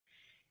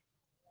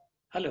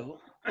Hello.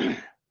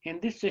 In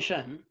this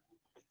session,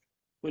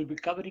 we'll be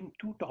covering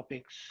two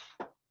topics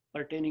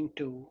pertaining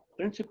to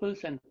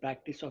principles and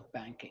practice of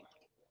banking.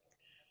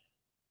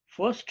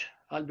 First,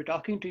 I'll be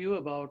talking to you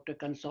about the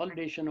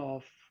consolidation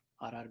of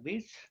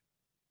RRBs,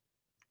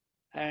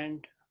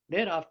 and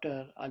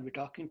thereafter, I'll be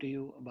talking to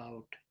you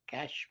about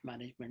cash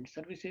management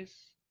services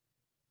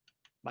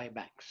by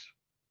banks.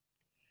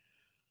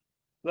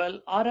 Well,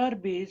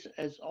 RRBs,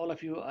 as all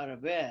of you are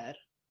aware,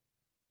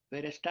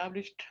 were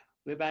established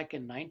way back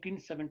in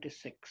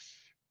 1976.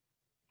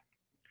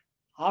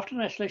 After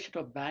nationalization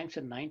of banks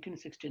in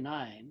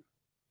 1969,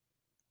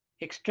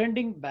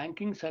 extending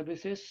banking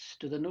services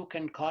to the nook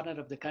and corner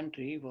of the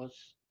country was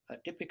a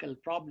typical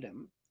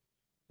problem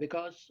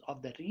because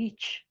of the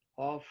reach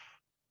of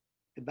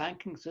the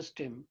banking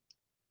system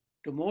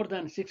to more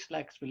than 6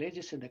 lakhs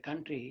villages in the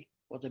country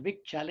was a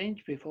big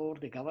challenge before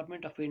the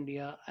government of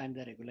India and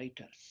the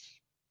regulators.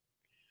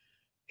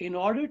 In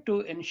order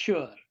to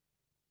ensure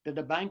that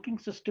the banking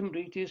system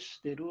reaches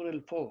the rural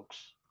folks,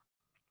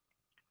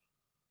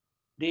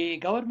 the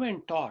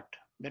government thought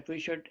that we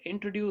should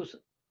introduce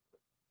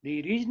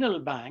the regional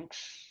banks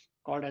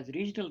called as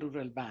regional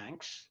rural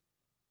banks,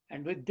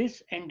 and with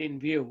this end in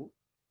view,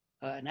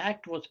 an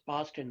act was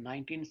passed in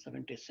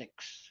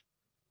 1976.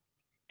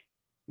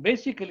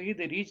 Basically,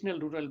 the regional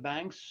rural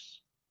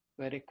banks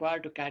were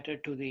required to cater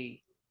to the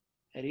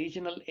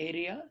regional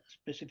area,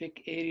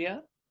 specific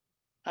area,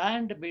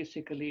 and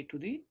basically to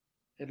the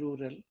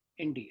rural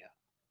India.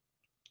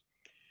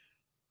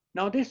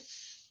 Now,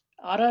 these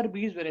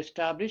RRBs were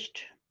established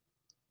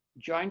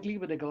jointly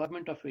with the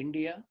government of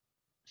India,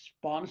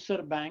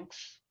 sponsor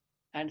banks,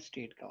 and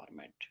state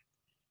government.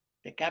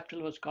 The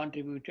capital was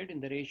contributed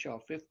in the ratio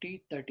of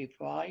 50,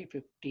 35,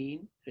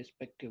 15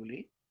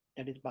 respectively,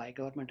 that is by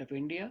government of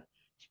India,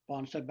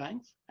 sponsor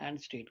banks, and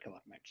state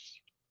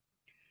governments.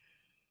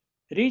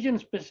 Region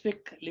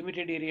specific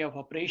limited area of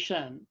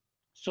operation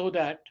so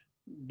that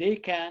they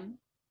can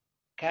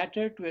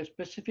cater to a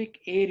specific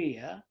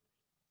area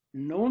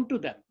known to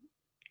them,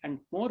 and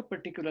more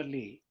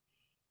particularly,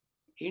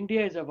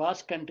 India is a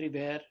vast country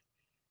where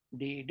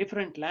the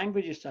different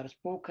languages are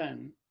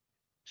spoken.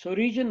 So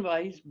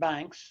region-wise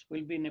banks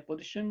will be in a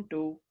position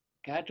to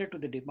cater to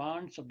the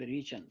demands of the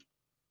region.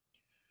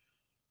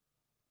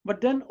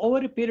 But then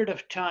over a period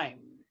of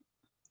time,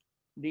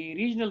 the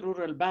regional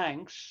rural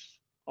banks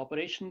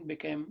operation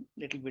became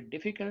a little bit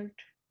difficult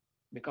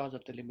because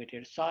of the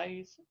limited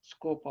size,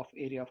 scope of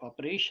area of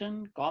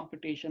operation,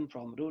 competition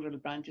from rural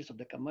branches of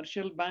the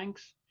commercial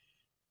banks,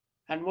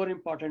 and more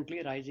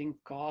importantly, rising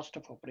cost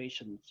of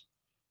operations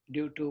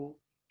due to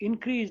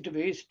increased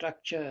wage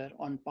structure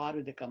on par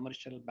with the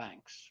commercial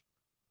banks.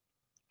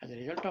 As a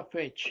result of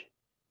which,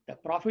 the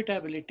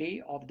profitability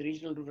of the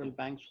regional rural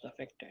banks was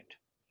affected.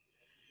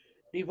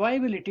 The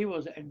viability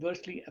was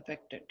adversely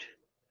affected.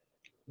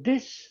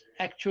 This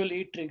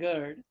actually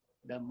triggered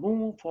the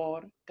move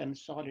for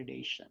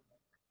consolidation.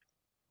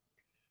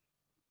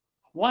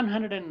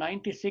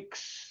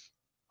 196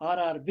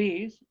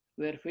 RRBs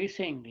were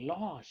facing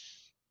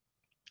loss,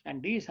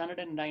 and these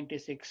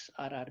 196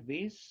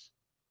 RRBs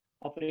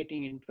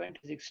operating in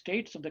 26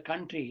 states of the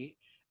country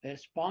were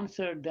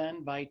sponsored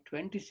then by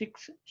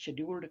 26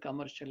 scheduled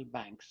commercial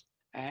banks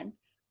and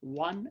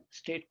one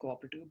state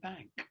cooperative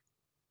bank.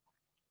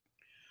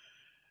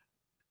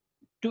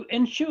 To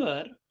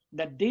ensure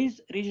that these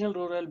regional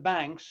rural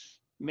banks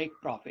make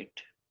profit,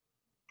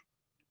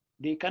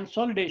 the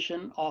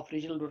consolidation of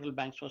regional rural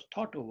banks was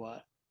thought over,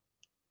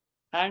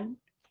 and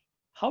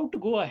how to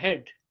go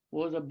ahead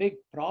was a big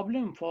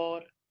problem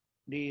for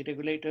the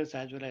regulators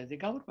as well as the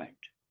government.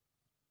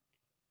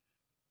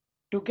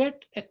 To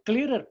get a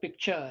clearer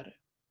picture,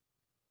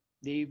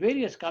 the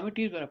various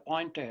committees were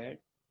appointed,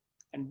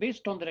 and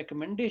based on the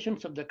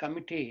recommendations of the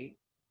committee,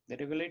 the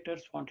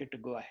regulators wanted to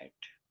go ahead.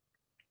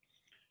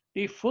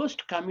 The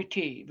first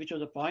committee which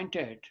was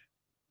appointed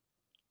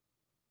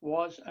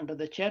was under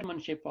the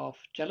chairmanship of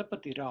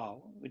Chalapati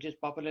Rao, which is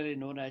popularly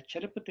known as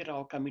Chalapati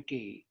Rao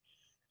Committee,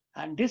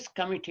 and this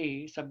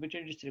committee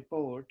submitted its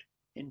report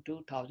in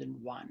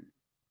 2001.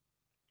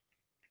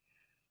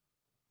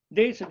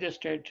 They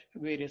suggested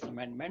various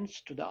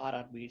amendments to the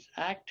RRBs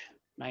Act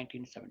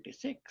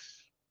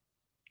 1976.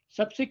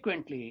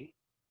 Subsequently,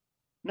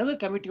 another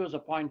committee was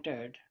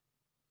appointed,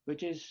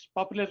 which is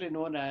popularly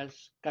known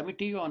as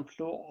Committee on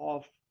Flow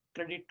of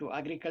Credit to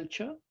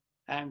Agriculture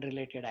and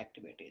Related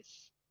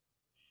Activities.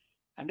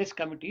 And this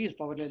committee is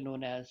popularly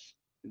known as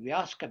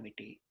Vyas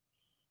Committee.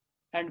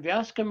 And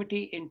Vyas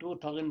Committee in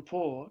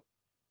 2004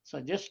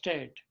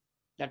 suggested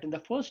that in the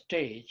first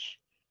stage,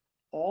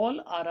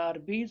 all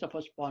RRBs of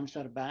a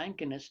sponsor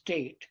bank in a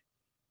state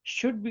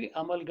should be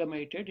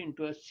amalgamated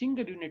into a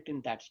single unit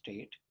in that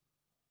state.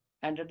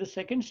 And at the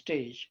second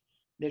stage,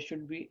 there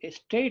should be a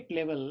state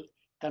level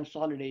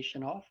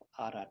consolidation of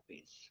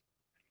RRBs.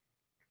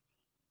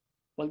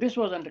 Well, this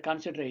was under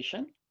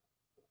consideration.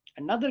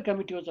 Another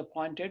committee was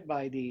appointed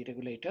by the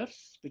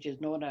regulators, which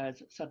is known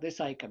as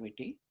Sardesai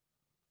Committee.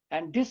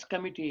 And this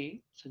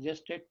committee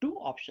suggested two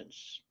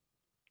options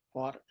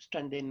for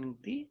strengthening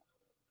the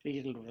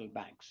regional rural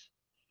banks.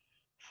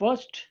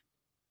 First,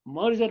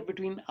 merger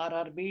between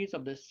RRBs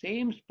of the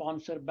same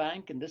sponsor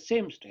bank in the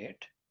same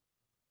state,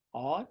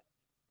 or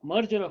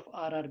merger of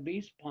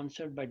RRBs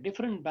sponsored by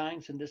different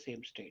banks in the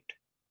same state.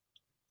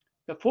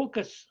 The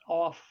focus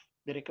of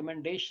the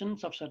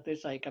recommendations of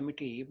Sardesai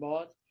committee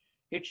was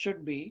it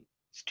should be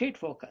state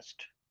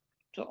focused.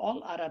 So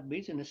all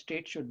RRBs in the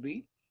state should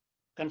be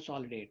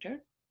consolidated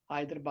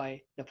either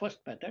by the first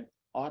method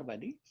or by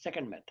the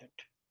second method.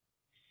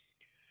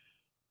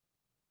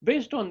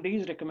 Based on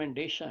these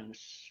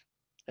recommendations,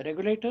 the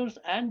regulators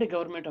and the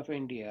Government of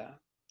India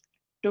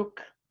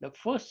took the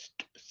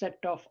first set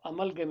of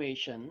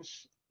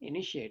amalgamations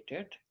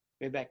initiated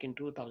way back in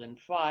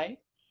 2005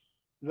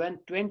 when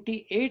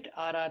 28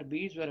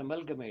 RRBs were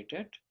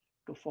amalgamated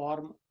to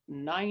form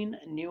 9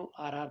 new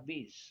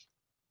RRBs.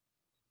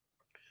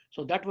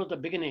 So that was the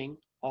beginning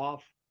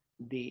of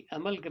the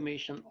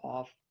amalgamation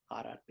of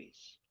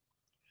RRBs.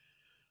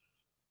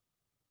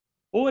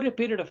 Over a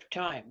period of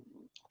time,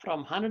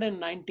 from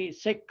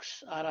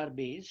 196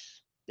 RRBs,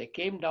 they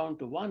came down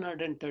to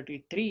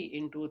 133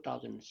 in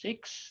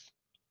 2006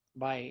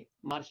 by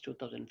March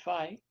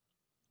 2005,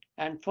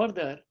 and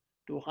further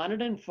to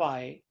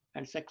 105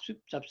 and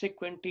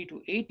subsequently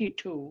to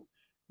 82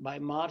 by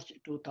March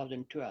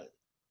 2012.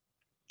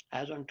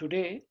 As on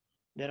today,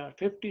 there are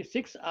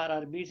 56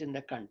 RRBs in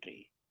the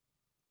country.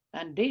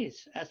 And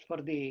these, as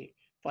per the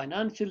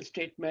financial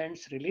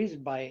statements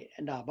released by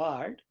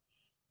NABARD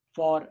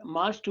for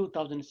March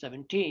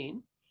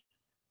 2017,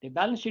 the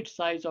balance sheet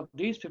size of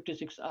these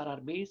 56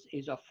 RRBs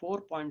is of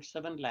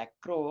 4.7 lakh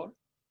crore,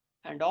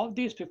 and of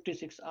these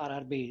 56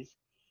 RRBs,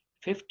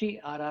 50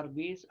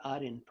 RRBs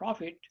are in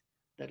profit,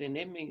 the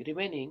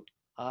remaining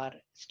are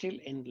still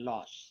in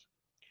loss.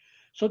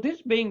 So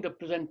this being the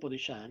present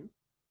position,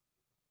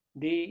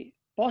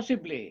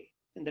 possibly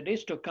in the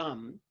days to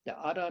come, the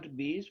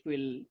RRBs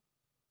will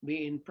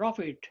be in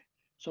profit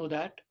so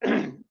that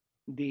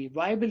the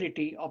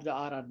viability of the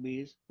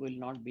RRBs will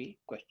not be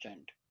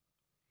questioned.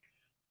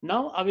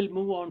 Now I will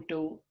move on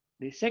to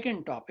the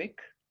second topic,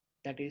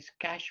 that is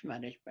cash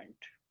management.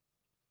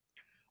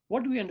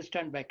 What do we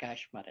understand by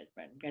cash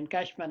management? And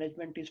cash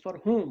management is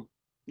for whom?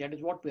 That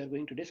is what we are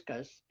going to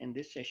discuss in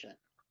this session.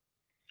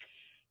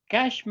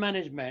 Cash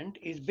management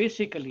is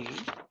basically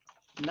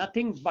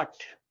nothing but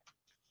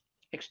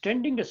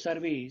extending a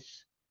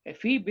service, a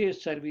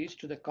fee-based service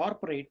to the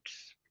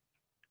corporates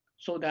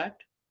so that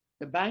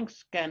the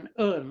banks can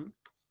earn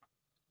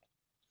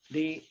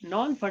the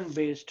non-fund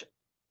based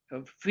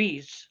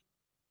fees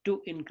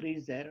to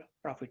increase their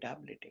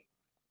profitability.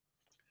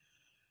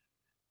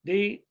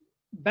 The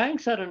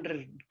banks are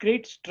under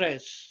great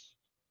stress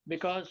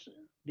because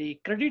the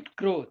credit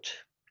growth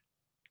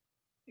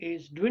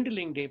is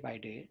dwindling day by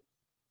day.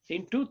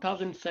 In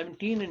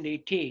 2017 and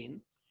 18,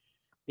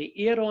 the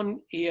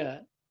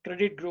year-on-year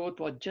credit growth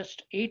was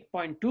just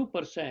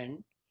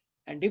 8.2%,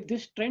 and if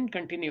this trend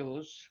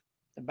continues,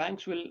 the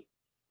banks will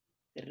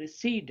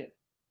recede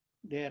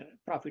their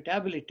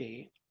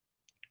profitability,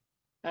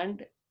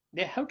 and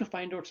they have to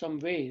find out some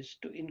ways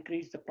to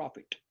increase the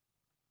profit.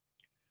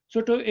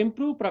 So to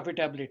improve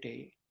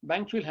profitability,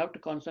 banks will have to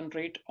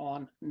concentrate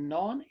on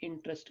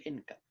non-interest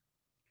income.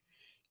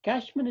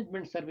 Cash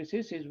management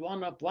services is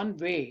one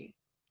way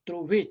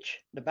through which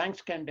the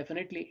banks can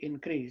definitely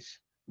increase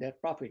their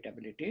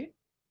profitability,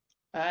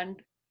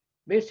 and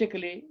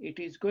basically it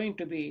is going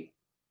to be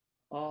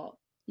a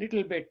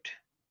little bit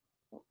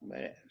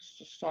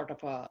sort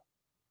of a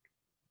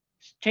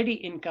steady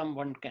income,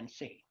 one can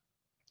say.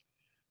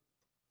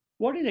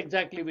 What is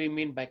exactly we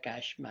mean by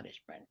cash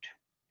management?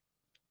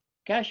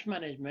 Cash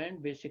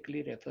management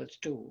basically refers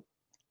to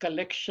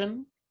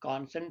collection,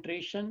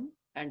 concentration,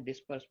 and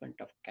disbursement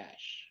of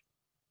cash.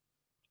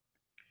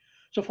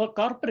 So for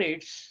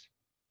corporates,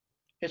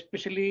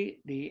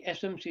 especially the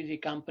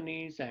FMCG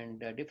companies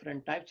and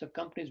different types of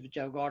companies which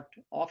have got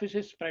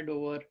offices spread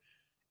over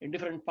in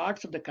different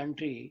parts of the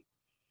country,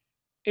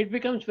 it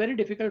becomes very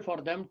difficult for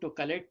them to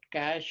collect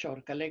cash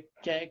or collect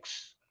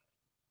checks,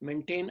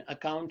 maintain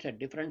accounts at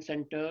different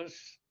centers,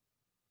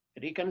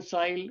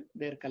 reconcile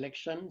their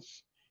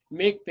collections,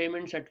 make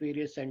payments at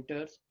various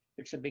centers.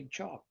 It's a big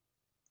job.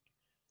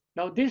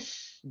 Now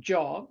this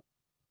job,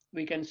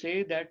 we can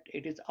say that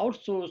it is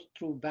outsourced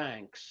through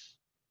banks,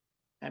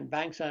 and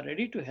banks are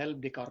ready to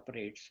help the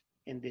corporates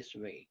in this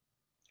way.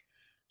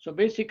 So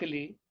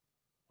basically,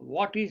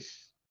 what is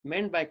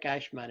meant by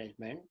cash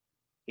management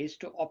is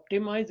to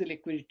optimize the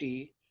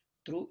liquidity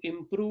through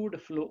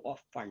improved flow of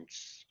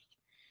funds.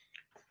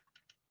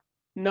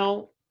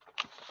 Now,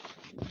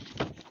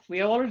 we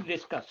have already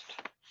discussed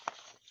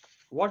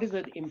what is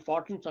the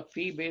importance of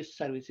fee-based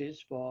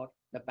services for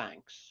the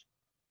banks.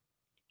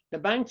 The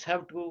banks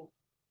have to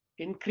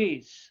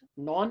increase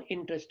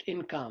non-interest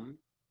income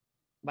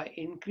by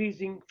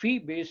increasing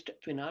fee-based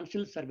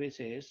financial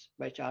services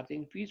by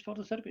charging fees for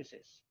the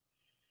services.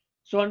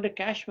 So under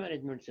cash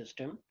management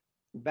system,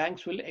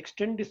 banks will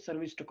extend this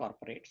service to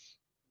corporates,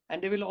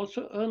 and they will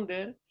also earn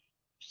their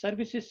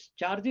services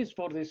charges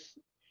for this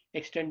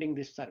extending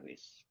this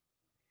service.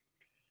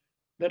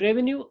 The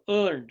revenue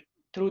earned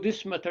through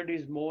this method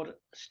is more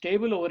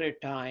stable over a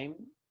time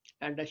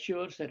and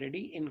assures a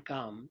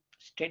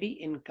steady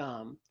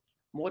income,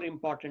 more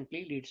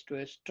importantly, leads to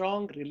a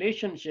strong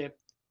relationship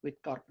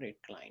with corporate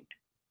client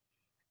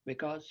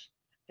because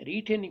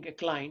retaining a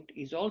client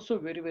is also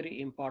very,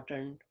 very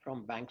important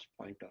from bank's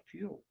point of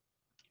view.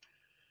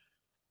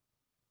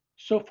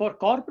 So for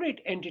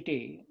corporate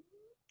entity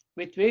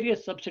with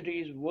various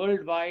subsidiaries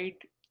worldwide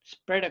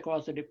spread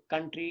across the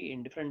country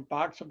in different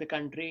parts of the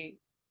country,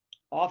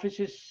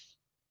 offices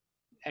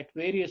at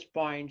various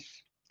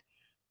points,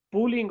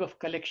 pooling of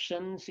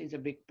collections is a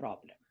big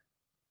problem.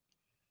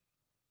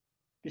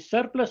 The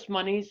surplus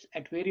monies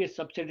at various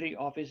subsidiary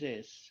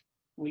offices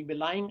will be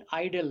lying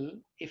idle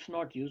if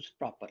not used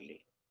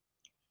properly.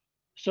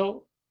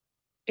 So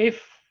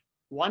if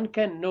one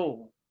can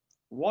know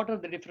what are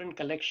the different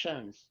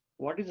collections,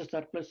 what is the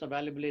surplus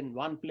available in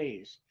one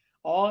place,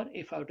 or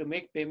if I have to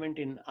make payment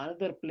in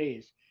another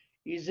place,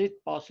 is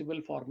it possible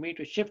for me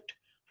to shift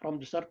from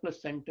the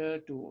surplus center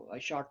to a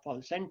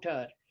shortfall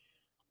center?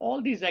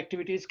 All these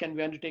activities can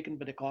be undertaken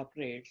by the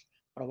corporates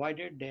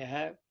provided they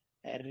have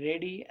a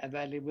ready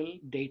available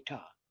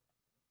data.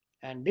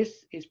 And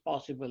this is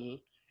possible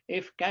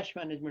if cash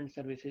management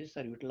services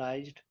are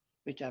utilized,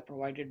 which are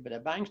provided by the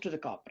banks to the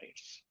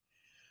corporates.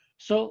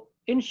 So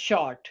in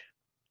short,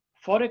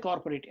 for a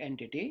corporate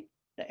entity,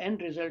 the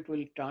end result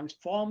will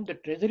transform the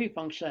treasury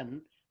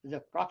function as a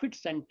profit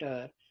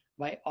center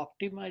by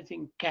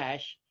optimizing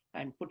cash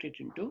and put it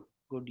into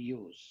good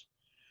use.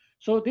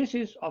 So this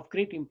is of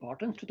great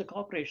importance to the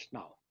corporates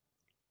now.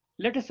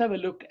 Let us have a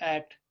look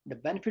at the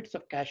benefits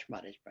of cash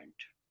management.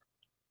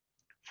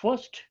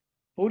 First,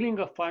 pooling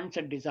of funds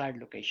at desired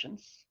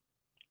locations.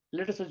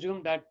 Let us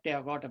assume that they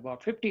have got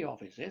about 50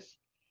 offices.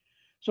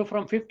 So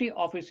from 50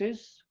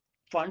 offices,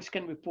 funds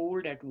can be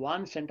pooled at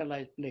one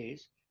centralized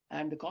place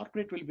and the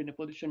corporate will be in a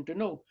position to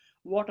know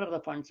what are the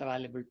funds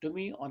available to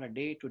me on a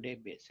day-to-day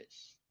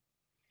basis.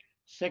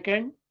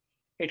 Second,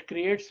 it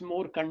creates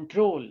more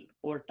control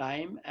over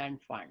time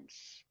and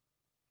funds.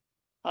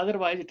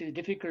 Otherwise, it is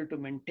difficult to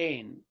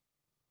maintain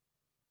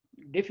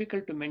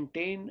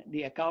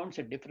the accounts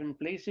at different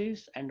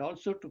places and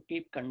also to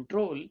keep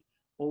control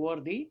over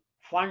the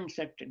funds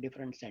at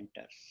different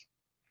centers.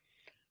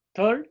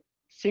 Third,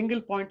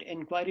 single point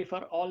inquiry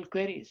for all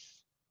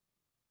queries.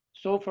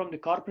 So from the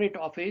corporate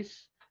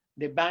office,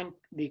 the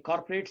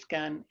corporates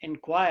can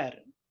inquire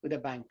with a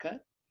banker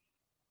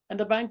and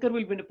the banker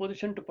will be in a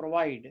position to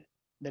provide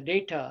the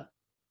data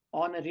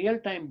on a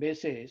real-time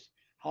basis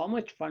how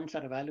much funds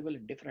are available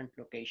at different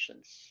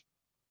locations.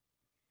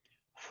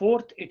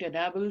 Fourth, it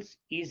enables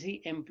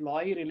easy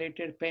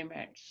employee-related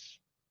payments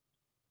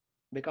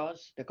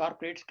because the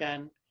corporates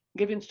can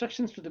give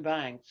instructions to the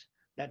banks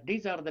that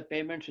these are the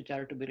payments which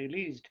are to be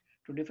released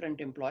to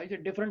different employees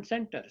at different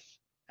centers.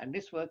 And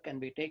this work can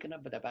be taken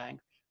up by the bank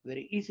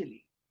very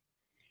easily.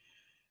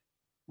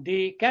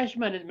 The cash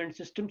management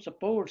system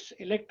supports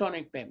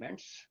electronic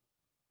payments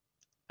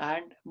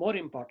and more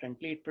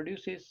importantly, it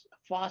produces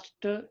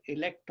faster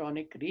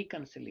electronic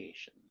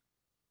reconciliation.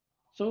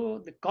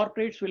 So the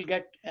corporates will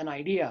get an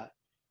idea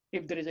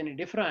if there is any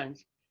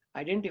difference,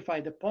 identify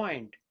the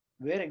point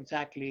where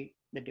exactly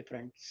the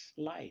difference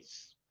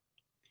lies.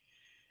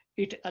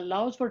 It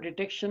allows for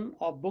detection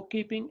of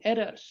bookkeeping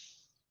errors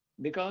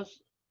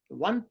because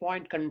one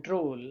point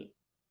control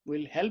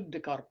will help the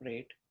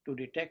corporate to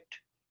detect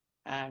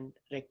and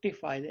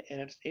rectify the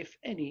errors, if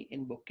any,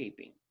 in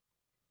bookkeeping.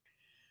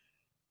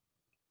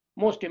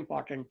 Most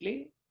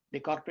importantly, the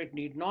corporate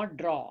need not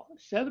draw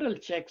several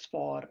checks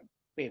for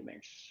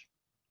payments.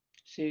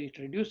 So it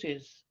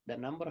reduces the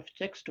number of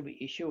checks to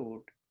be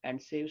issued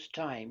and saves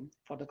time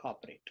for the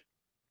corporate.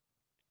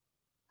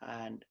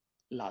 And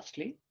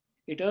lastly,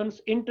 it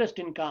earns interest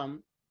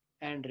income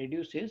and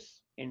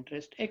reduces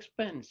interest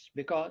expense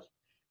because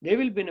they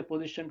will be in a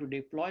position to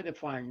deploy the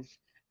funds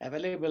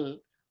available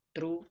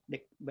through the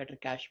better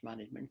cash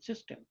management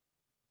system.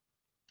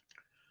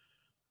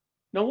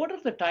 Now, what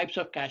are the types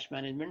of cash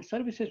management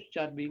services which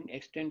are being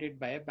extended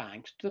by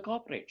banks to the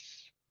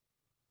corporates?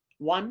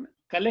 One,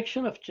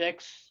 collection of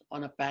checks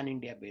on a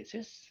pan-India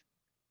basis.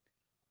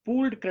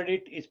 Pooled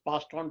credit is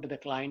passed on to the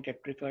client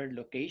at preferred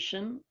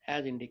location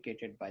as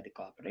indicated by the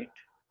corporate.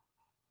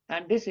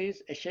 And this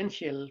is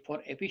essential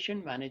for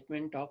efficient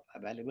management of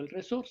available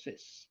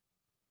resources.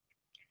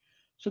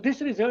 So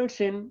this results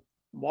in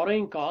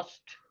borrowing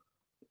cost,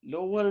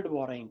 lowered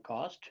borrowing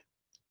cost,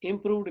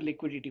 improved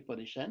liquidity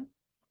position,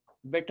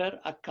 better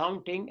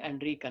accounting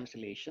and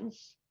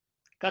reconciliations.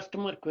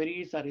 Customer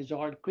queries are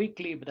resolved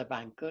quickly by the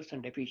bankers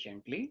and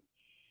efficiently.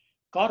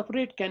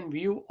 Corporate can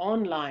view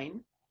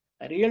online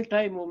a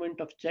real-time movement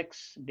of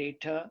checks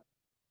data,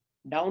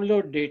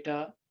 download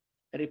data,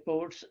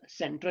 reports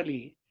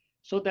centrally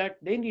so that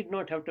they need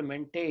not have to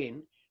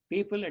maintain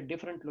people at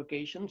different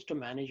locations to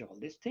manage all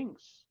these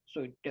things.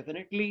 So it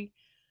definitely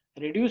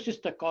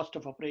reduces the cost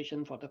of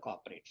operation for the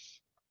corporates.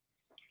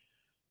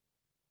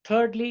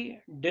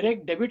 Thirdly,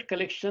 direct debit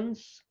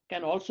collections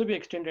can also be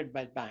extended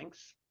by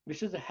banks.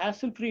 This is a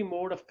hassle-free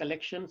mode of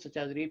collection such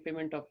as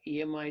repayment of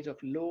EMIs of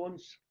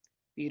loans,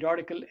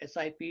 periodical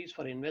SIPs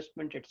for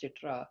investment,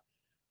 etc.,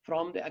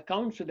 from the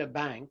accounts to the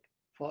bank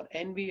for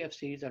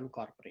NBFCs and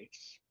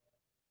corporates.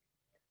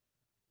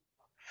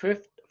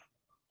 Fifth,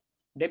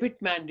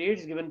 debit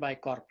mandates given by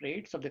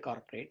corporates of the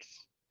corporates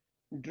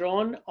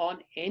drawn on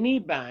any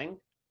bank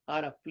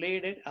are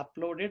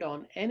uploaded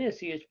on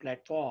NACH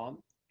platform,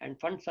 and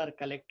funds are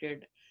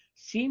collected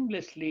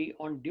seamlessly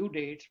on due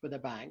dates by the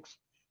banks.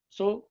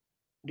 So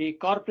the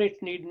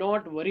corporates need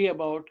not worry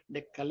about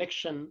the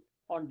collection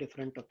on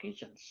different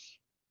occasions.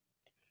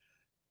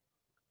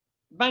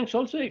 Banks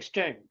also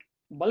extend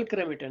bulk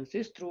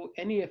remittances through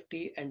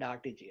NEFT and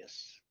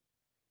RTGS.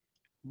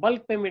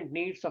 Bulk payment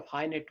needs of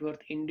high net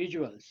worth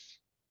individuals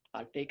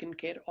are taken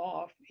care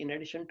of in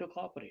addition to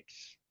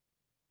corporates.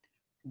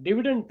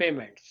 Dividend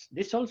payments,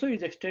 this also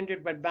is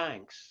extended by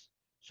banks.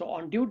 So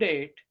on due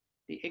date,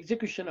 the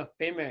execution of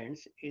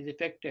payments is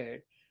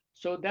effected,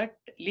 so that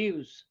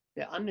leaves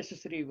the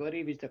unnecessary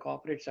worry which the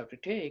corporates have to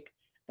take.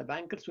 The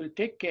bankers will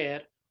take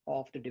care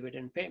of the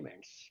dividend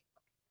payments.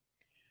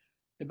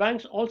 The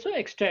banks also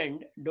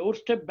extend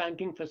doorstep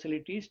banking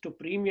facilities to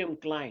premium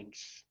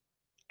clients,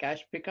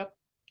 cash pickup,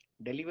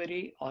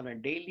 delivery on a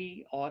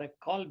daily or a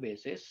call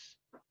basis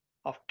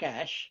of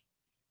cash,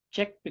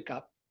 check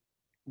pickup,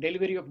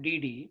 delivery of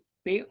DD,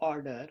 pay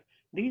order.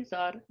 These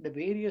are the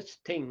various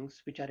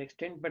things which are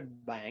extended by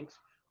banks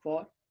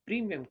for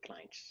premium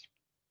clients.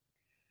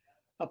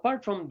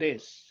 Apart from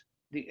this,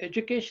 the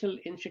educational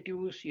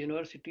institutes,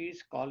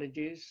 universities,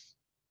 colleges,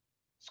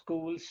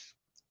 schools,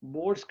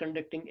 boards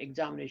conducting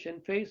examination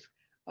face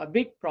a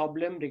big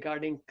problem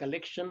regarding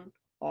collection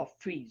of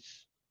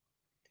fees.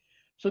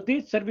 So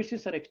these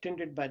services are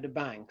extended by the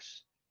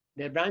banks.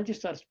 Their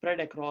branches are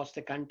spread across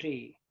the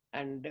country,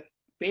 and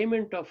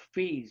payment of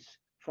fees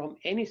from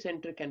any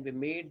center can be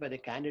made by the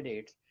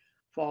candidates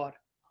for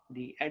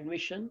the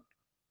admission,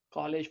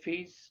 college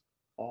fees,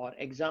 or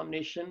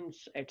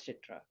examinations,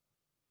 etc.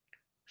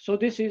 So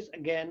this is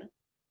again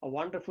a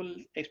wonderful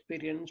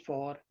experience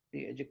for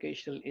the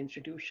educational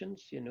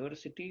institutions,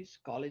 universities,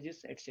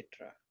 colleges, etc.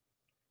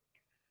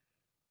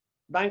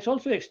 Banks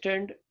also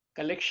extend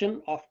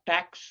collection of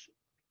tax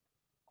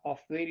of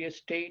various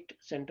state,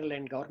 central,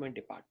 and government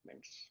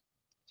departments.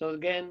 So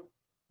again,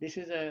 this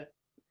is a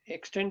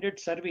extended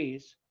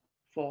service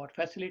for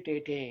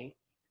facilitating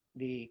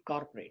the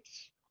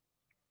corporates.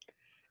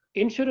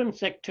 Insurance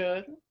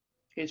sector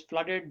is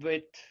flooded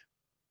with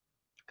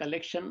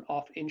collection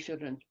of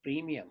insurance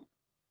premium.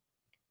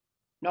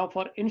 Now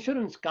for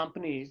insurance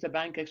companies, the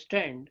bank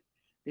extend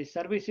the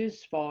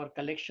services for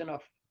collection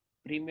of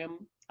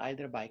premium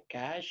either by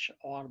cash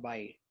or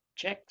by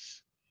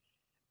checks,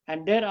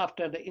 and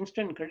thereafter the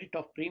instant credit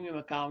of premium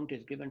account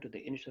is given to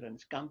the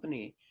insurance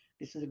company.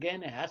 This is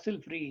again a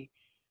hassle-free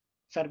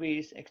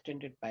service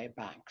extended by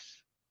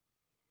banks.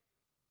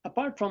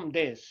 Apart from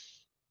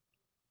this,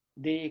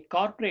 the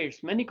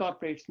corporates, many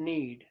corporates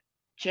need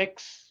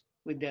checks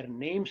with their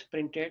names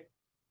printed,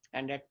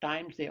 and at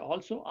times they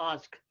also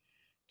ask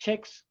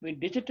checks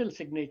with digital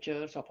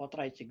signatures of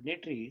authorized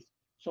signatories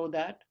so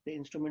that the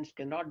instruments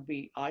cannot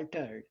be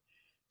altered.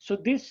 So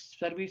this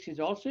service is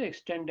also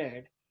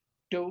extended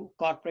to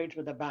corporates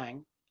with a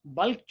bank.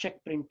 Bulk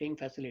check printing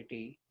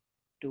facility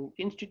to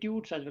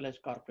institutes as well as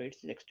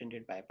corporates is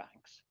extended by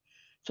banks.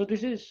 So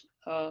this is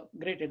a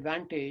great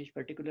advantage,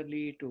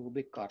 particularly to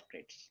big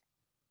corporates.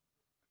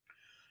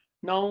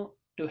 Now,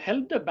 to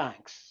help the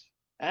banks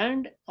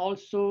and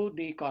also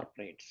the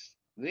corporates,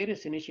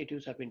 various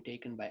initiatives have been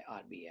taken by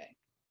RBI.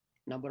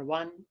 Number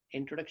one,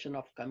 introduction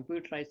of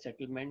computerized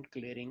settlement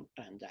clearing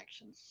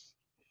transactions.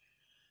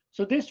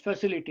 So this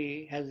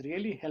facility has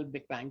really helped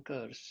big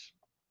bankers.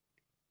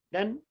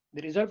 Then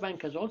the Reserve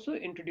Bank has also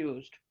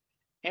introduced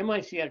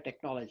MICR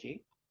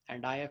technology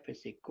and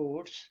IFSC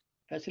codes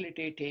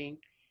facilitating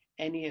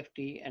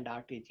NEFT and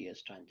RTGS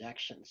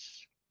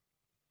transactions.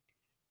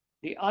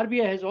 The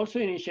RBI has also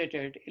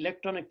initiated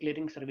Electronic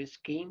Clearing Service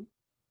Scheme,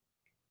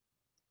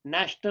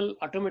 National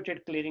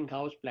Automated Clearing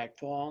House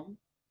platform,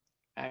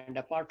 and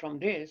apart from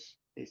this,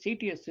 the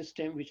CTS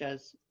system, which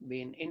has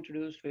been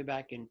introduced way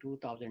back in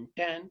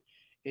 2010,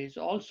 is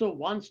also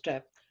one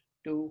step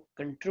to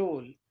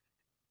control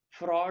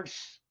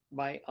frauds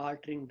by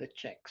altering the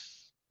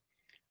checks.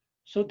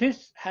 So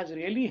this has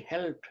really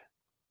helped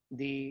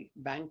the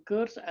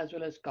bankers as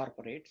well as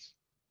corporates,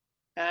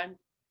 and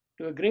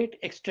to a great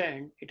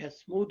extent, it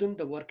has smoothened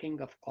the working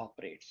of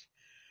corporates.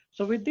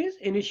 So with these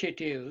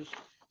initiatives,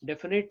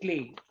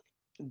 definitely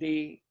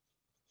the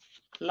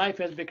life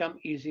has become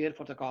easier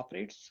for the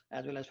corporates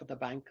as well as for the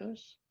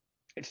bankers.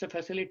 It's a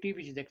facility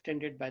which is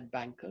extended by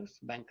bankers.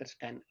 Bankers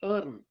can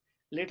earn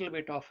a little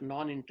bit of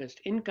non-interest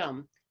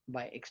income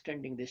by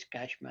extending this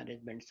cash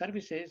management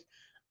services,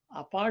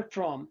 apart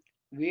from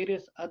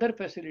various other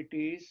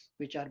facilities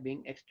which are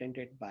being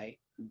extended by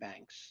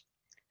banks.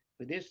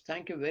 With this,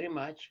 thank you very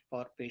much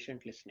for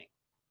patient listening.